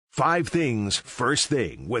5 things first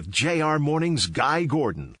thing with JR Morning's Guy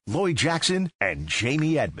Gordon, Lloyd Jackson, and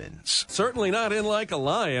Jamie Edmonds. Certainly not in like a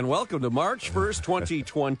lion. Welcome to March 1st,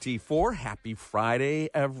 2024. Happy Friday,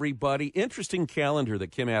 everybody. Interesting calendar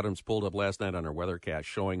that Kim Adams pulled up last night on her weathercast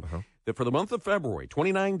showing that for the month of February,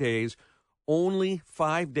 29 days, only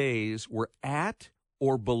 5 days were at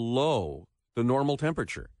or below the normal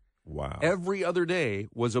temperature. Wow. Every other day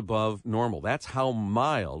was above normal. That's how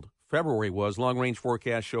mild February was. Long-range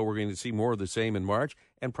forecast show we're going to see more of the same in March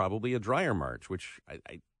and probably a drier March, which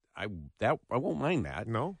I won't mind that.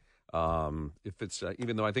 No. If it's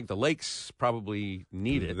even though I think the lakes probably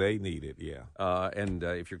need it. They need it, yeah. And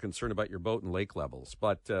if you're concerned about your boat and lake levels.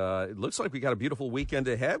 But it looks like we got a beautiful weekend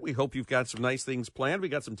ahead. We hope you've got some nice things planned. We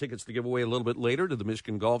got some tickets to give away a little bit later to the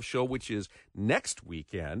Michigan Golf Show, which is next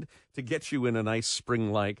weekend, to get you in a nice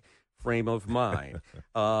spring-like frame of mind.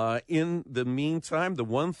 In the meantime, the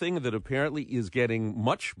one thing that apparently is getting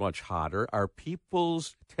much, much hotter are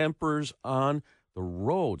people's tempers on the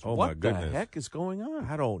roads. Oh, what my goodness. the heck is going on?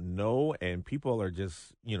 I don't know, and people are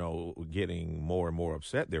just, getting more and more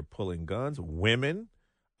upset. They're pulling guns. Women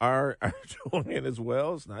are doing it as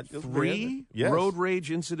well. It's not just 3 Yes. road rage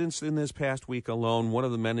incidents in this past week alone, one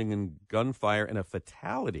of them ending in gunfire and a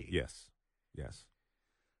fatality. Yes.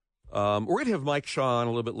 We're going to have Mike Shaw on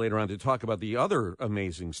a little bit later on to talk about the other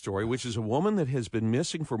amazing story, which is a woman that has been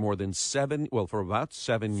missing for more than for about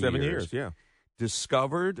 7 years. 7 years, yeah.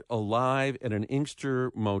 Discovered alive at an Inkster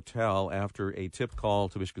motel after a tip call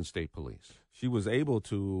to Michigan State Police. She was able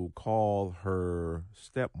to call her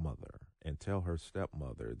stepmother and tell her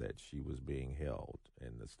stepmother that she was being held.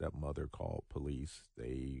 And the stepmother called police.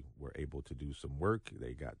 They were able to do some work.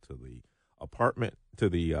 They got to the apartment, to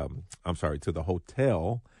the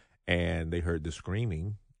hotel, and they heard the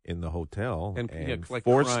screaming in the hotel. And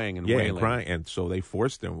crying and wailing. Crying. And so they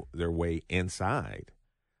forced their way inside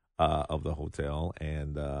of the hotel,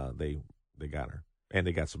 and they got her. And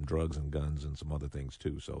they got some drugs and guns and some other things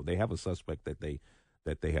too. So they have a suspect that they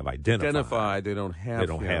have identified. They don't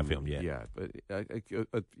have him yet. Yeah, but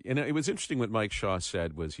and it was interesting what Mike Shaw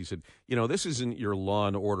said. He said, this isn't your Law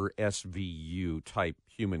and Order SVU type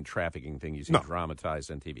human trafficking thing you see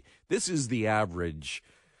dramatized on TV. This is the average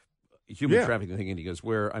human trafficking thing. And he goes,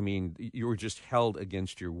 you were just held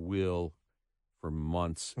against your will for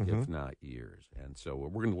months, if not years. And so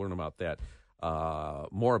we're going to learn about that.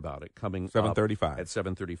 More about it coming 7:35 at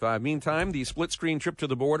 7:35. Meantime, the split screen trip to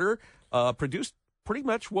the border produced pretty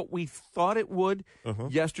much what we thought it would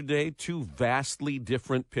yesterday. 2 vastly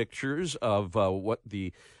different pictures of what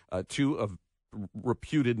the 2 of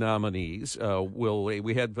reputed nominees will.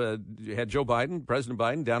 We had Joe Biden, President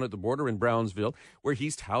Biden, down at the border in Brownsville, where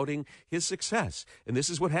he's touting his success. And this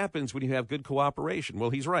is what happens when you have good cooperation.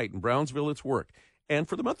 Well, he's right. In Brownsville, it's worked. And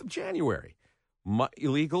for the month of January,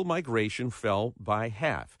 illegal migration fell by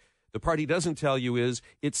half. The part he doesn't tell you is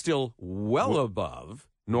it's still well above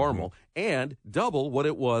normal and double what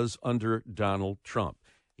it was under Donald Trump.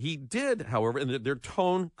 He did, however, and their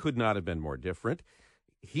tone could not have been more different.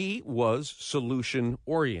 He was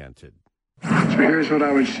solution-oriented. So here's what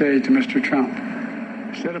I would say to Mr. Trump.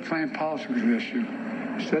 Instead of playing politics with this issue,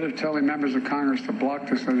 instead of telling members of Congress to block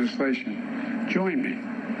this legislation, join me,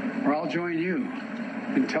 or I'll join you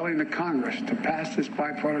in telling the Congress to pass this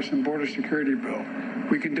bipartisan border security bill.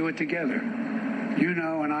 We can do it together. You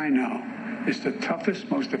know and I know. It's the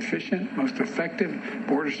toughest, most efficient, most effective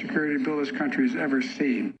border security bill this country has ever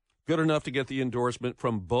seen. Good enough to get the endorsement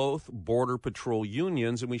from both Border Patrol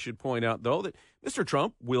unions. And we should point out, though, that Mr.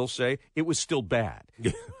 Trump will say it was still bad.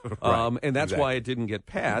 Right, and that's why it didn't get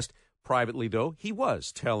passed. Privately, though, he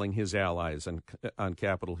was telling his allies on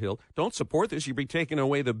Capitol Hill, don't support this. You'll be taking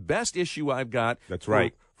away the best issue I've got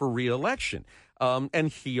for re-election. And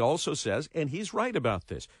he also says, and he's right about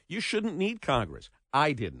this, you shouldn't need Congress.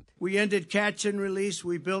 I didn't. We ended catch and release.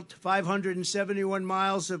 We built 571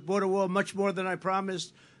 miles of border wall, much more than I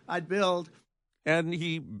promised I'd build. And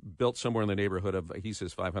he built somewhere in the neighborhood of, he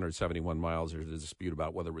says, 571 miles. There's a dispute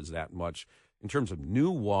about whether it was that much. In terms of new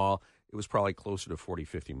wall, it was probably closer to 40,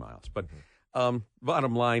 50 miles. But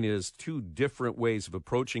bottom line is 2 different ways of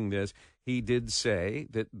approaching this. He did say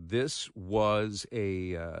that this was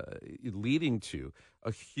leading to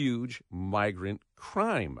a huge migrant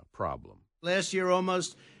crime problem. Last year,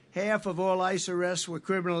 almost half of all ICE arrests were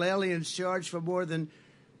criminal aliens charged for more than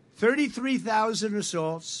 33,000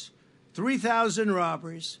 assaults, 3,000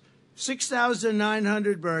 robberies,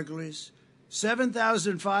 6,900 burglaries,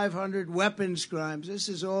 7,500 weapons crimes. This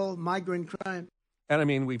is all migrant crime. And, I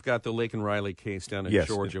mean, we've got the Lake and Riley case down in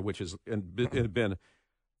Georgia, which has been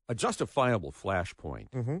a justifiable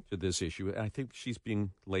flashpoint to this issue. And I think she's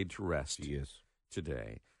being laid to rest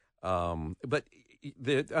today. But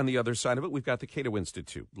on the other side of it, we've got the Cato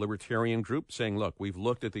Institute, libertarian group, saying, look, we've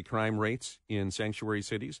looked at the crime rates in sanctuary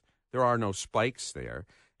cities. There are no spikes there.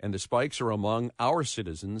 And the spikes are among our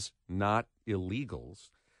citizens, not illegals.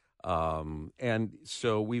 And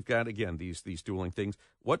so we've got, again, these dueling things.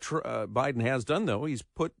 What Biden has done, though, he's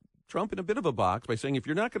put Trump in a bit of a box by saying, if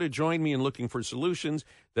you're not going to join me in looking for solutions,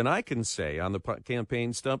 then I can say on the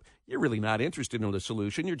campaign stump, you're really not interested in the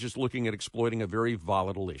solution. You're just looking at exploiting a very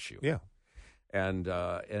volatile issue. Yeah. And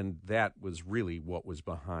that was really what was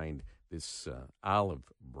behind this olive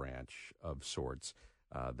branch of sorts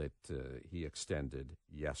that he extended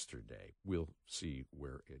yesterday. We'll see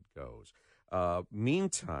where it goes.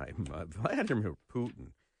 Meantime, Vladimir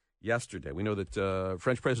Putin yesterday, we know that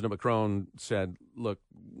French President Macron said, look,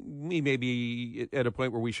 we may be at a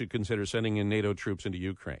point where we should consider sending in NATO troops into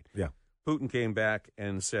Ukraine. Yeah. Putin came back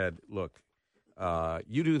and said, look,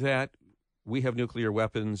 you do that, we have nuclear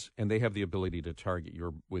weapons, and they have the ability to target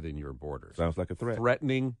within your borders. Sounds like a threat.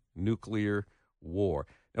 Threatening nuclear war.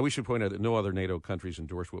 Now, we should point out that no other NATO countries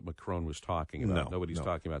endorsed what Macron was talking about. Nobody's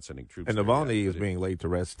talking about sending troops. And Navalny is being laid to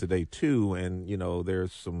rest today, too. And,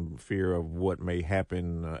 there's some fear of what may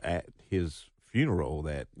happen at his funeral,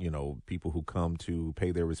 that, people who come to pay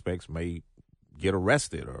their respects may get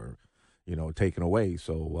arrested or, taken away.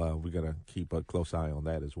 So we got to keep a close eye on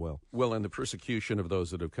that as well. Well, and the persecution of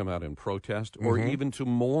those that have come out in protest or even to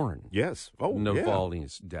mourn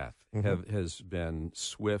Navalny's death has been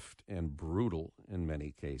swift and brutal in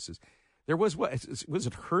many cases. There was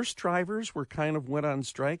it Hearst drivers were kind of went on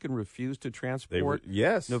strike and refused to transport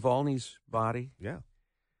Navalny's body? Yeah.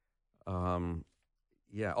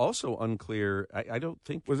 Yeah, also unclear. I don't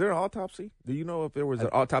think... Was there an autopsy? Do you know if there was an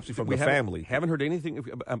autopsy from the family? Haven't heard anything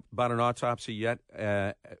about an autopsy yet.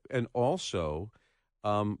 And also,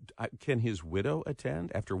 can his widow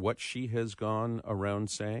attend after what she has gone around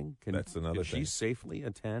saying? That's another thing. Can she safely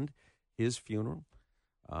attend his funeral?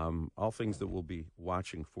 All things that we'll be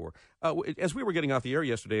watching for. As we were getting off the air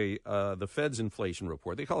yesterday, the Fed's inflation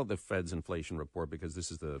report, they call it the Fed's inflation report because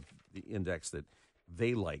this is the index that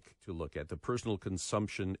they like to look at, the personal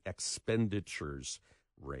consumption expenditures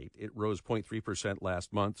rate. It rose 0.3%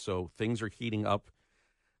 last month, so things are heating up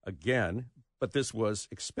again, but this was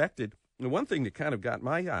expected. And one thing that kind of got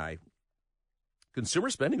my eye, consumer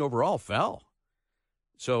spending overall fell.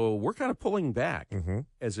 So we're kind of pulling back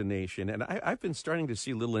as a nation, and I've been starting to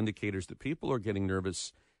see little indicators that people are getting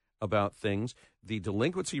nervous about things. The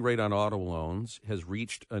delinquency rate on auto loans has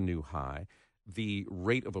reached a new high. The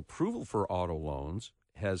rate of approval for auto loans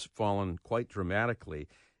has fallen quite dramatically,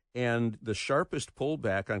 and the sharpest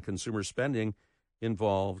pullback on consumer spending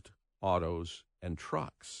involved autos and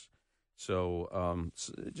trucks. So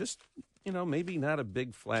just, maybe not a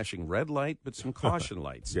big flashing red light, but some caution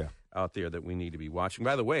lights out there that we need to be watching.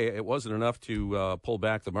 By the way, it wasn't enough to pull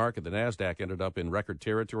back the market. The NASDAQ ended up in record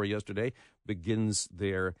territory yesterday, begins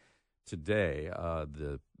there today.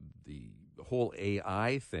 The whole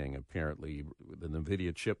AI thing, apparently, the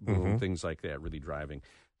NVIDIA chip boom, things like that, really driving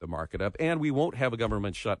the market up. And we won't have a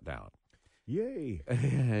government shutdown. Yay.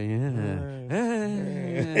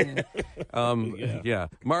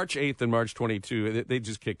 March 8th and March 22, they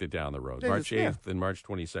just kicked it down the road. March 8th and March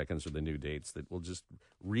 22nd are the new dates that will just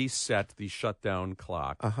reset the shutdown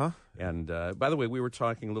clock. And by the way, we were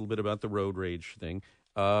talking a little bit about the road rage thing.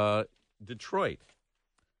 Detroit.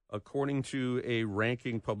 According to a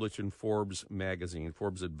ranking published in Forbes magazine,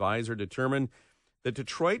 Forbes Advisor determined that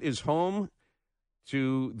Detroit is home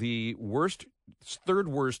to the third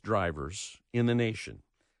worst drivers in the nation.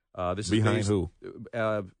 This is behind who?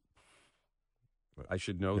 I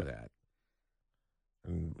should know that.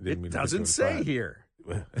 It doesn't say here.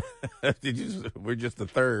 We're just the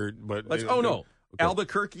third, but no,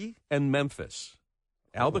 Albuquerque and Memphis.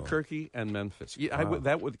 Albuquerque and Memphis. Yeah, wow.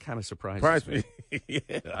 That would kind of surprise me.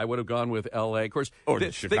 I would have gone with L.A. Of course,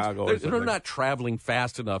 Chicago. They're not traveling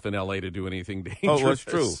fast enough in L.A. to do anything dangerous. Oh, that's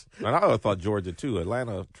true. And I thought Georgia, too.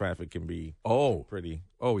 Atlanta traffic can be pretty.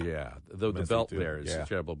 Oh, yeah. The belt there is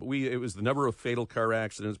terrible. But it was the number of fatal car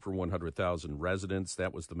accidents per 100,000 residents.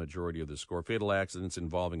 That was the majority of the score. Fatal accidents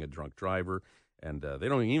involving a drunk driver. And they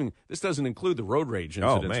don't even, this doesn't include the road rage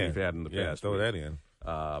incidents we've had in the past. Throw that in.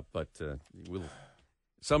 But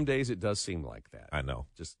some days it does seem like that. I know.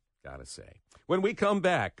 Just got to say. When we come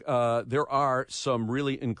back, there are some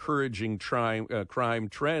really encouraging crime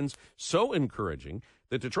trends, so encouraging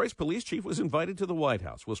that Detroit's police chief was invited to the White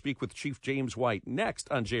House. We'll speak with Chief James White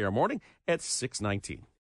next on JR Morning at 6:19.